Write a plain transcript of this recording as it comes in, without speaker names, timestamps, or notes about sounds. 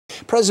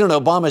President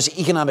Obama's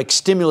economic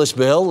stimulus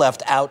bill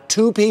left out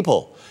two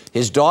people,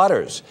 his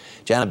daughters.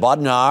 Janet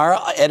Bodnar,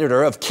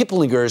 editor of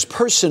Kiplinger's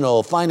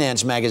personal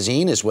finance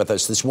magazine, is with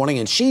us this morning,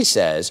 and she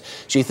says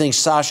she thinks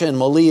Sasha and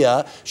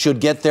Malia should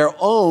get their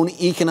own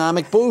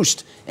economic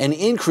boost, an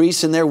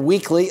increase in their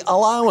weekly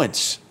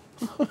allowance.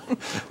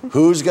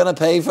 Who's going to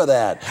pay for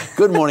that?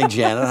 Good morning,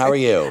 Janet. How are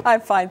you?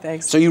 I'm fine,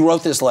 thanks. So you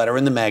wrote this letter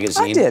in the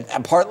magazine. I did.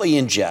 Partly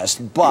in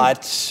jest,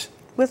 but...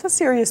 with a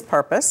serious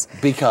purpose.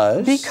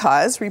 Because?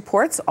 Because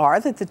reports are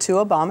that the two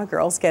Obama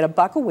girls get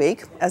 $1 a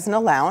week as an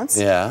allowance.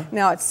 Yeah.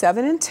 Now it's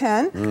 7 and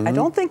 10. I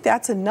don't think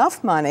that's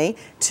enough money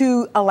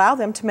to allow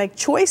them to make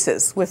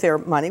choices with their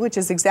money, which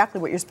is exactly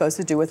what you're supposed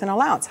to do with an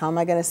allowance. How am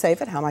I going to save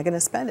it? How am I going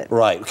to spend it?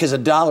 Right, because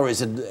 $1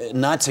 is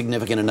not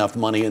significant enough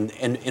money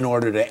in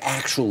order to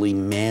actually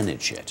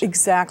manage it.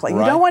 Exactly. Right?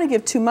 You don't want to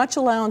give too much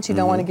allowance. You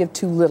don't want to give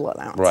too little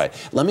allowance. Right.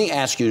 Let me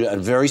ask you a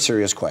very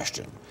serious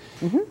question.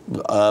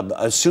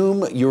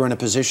 Assume you're in a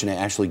position to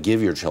actually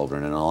give your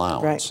children an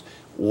allowance. Right.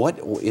 What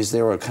is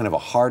there a kind of a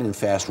hard and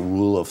fast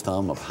rule of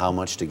thumb of how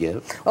much to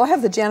give? Well, I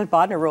have the Janet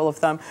Bodnar rule of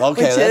thumb,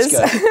 okay,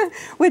 good.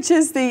 which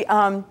is the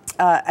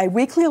a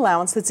weekly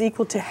allowance that's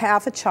equal to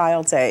half a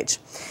child's age.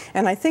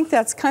 And I think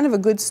that's kind of a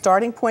good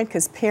starting point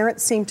because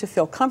parents seem to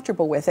feel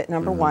comfortable with it,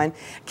 number one.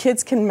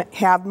 Kids can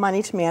have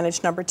money to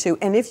manage, number two.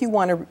 And if you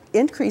want to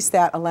increase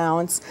that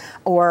allowance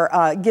or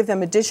give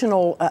them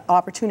additional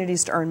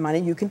opportunities to earn money,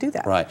 you can do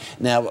that. Right.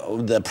 Now,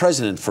 the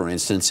president, for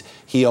instance,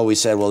 he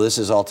always said, well, this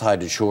is all tied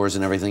to chores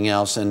and everything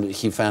else. And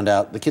he found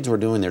out the kids were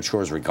doing their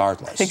chores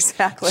regardless.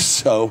 Exactly.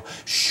 So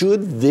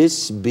should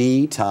this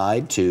be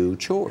tied to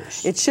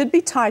chores? It should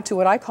be tied to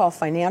what I call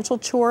financial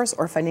chores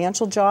or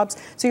financial jobs.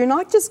 So you're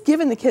not just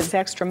giving the kids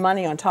extra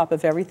money on top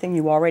of everything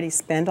you already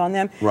spend on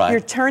them. Right. You're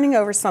turning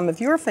over some of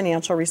your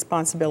financial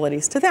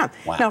responsibilities to them.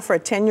 Wow. Now, for a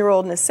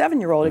 10-year-old and a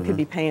 7-year-old, it could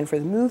be paying for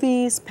the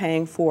movies,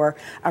 paying for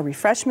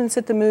refreshments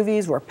at the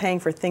movies, or paying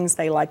for things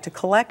they like to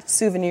collect,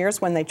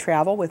 souvenirs when they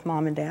travel with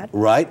mom and dad.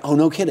 Right? Oh,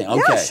 no kidding.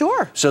 Okay. Yeah,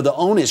 sure. So the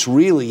onus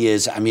really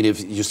is, I mean, if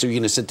you're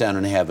going to sit down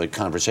and have a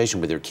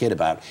conversation with your kid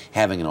about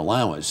having an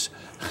allowance,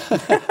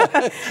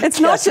 it's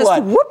not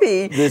just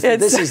whoopee.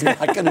 This is not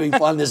going to be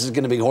fun. This is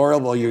going to be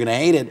horrible. You're going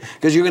to hate it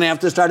because you're going to have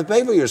to start to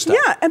pay for your stuff.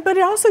 Yeah, but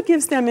it also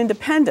gives them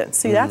independence.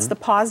 See, that's the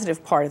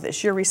positive part of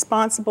this. You're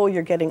responsible.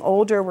 You're getting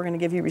older. We're going to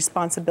give you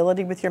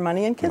responsibility with your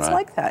money, and kids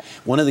like that.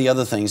 One of the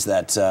other things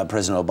that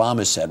President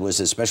Obama said was,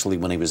 especially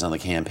when he was on the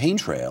campaign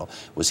trail,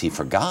 was he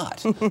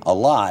forgot a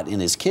lot, and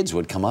his kids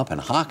would come up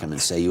and hawk him and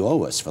say, you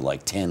owe us for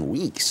like 10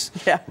 weeks.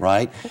 Yeah.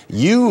 Right?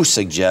 You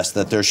suggest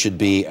that there should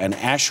be an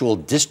actual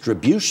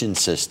distribution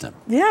system.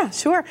 Yeah,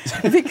 sure.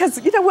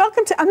 Because, you know,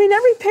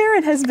 every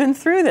parent has been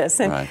through this.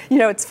 And, you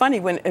know, it's funny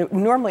when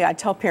normally I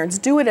tell parents,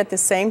 do it at the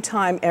same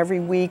time every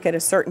week at a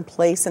certain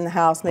place in the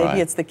house.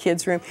 Maybe it's the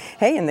kids' room.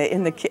 Hey,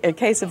 in the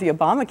case of the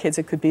Obama kids,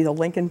 it could be the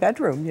Lincoln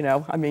bedroom, you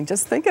know. I mean,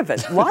 just think of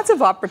it. Lots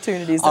of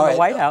opportunities in the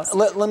White House.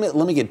 Let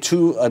me get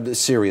too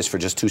serious for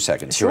just 2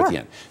 seconds here at the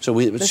end. So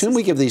assume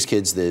we give these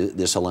kids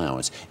this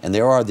allowance, and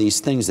there are these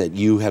things that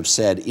you have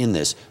said in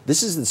this.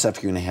 This is the stuff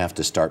you're going to have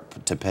to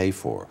start to pay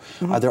for.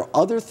 Are there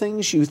other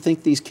things you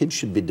think these kids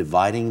should be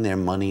dividing their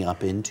money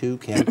up into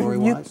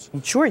category-wise?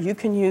 Sure, you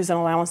can use an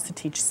allowance to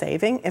teach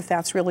saving if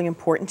that's really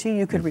important to you.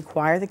 You could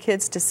require the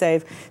kids to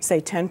save,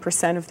 say,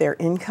 10% of their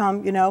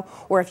income, you know,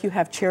 or if you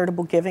have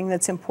charitable giving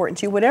that's important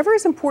to you. Whatever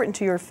is important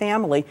to your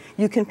family,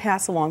 you can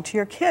pass along to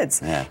your kids.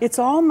 Yeah. It's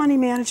all money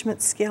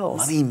management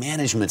skills. Money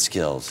management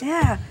skills.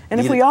 Yeah, and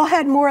if we all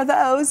had more of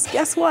those,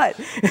 guess what?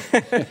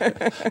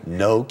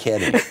 No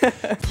kidding.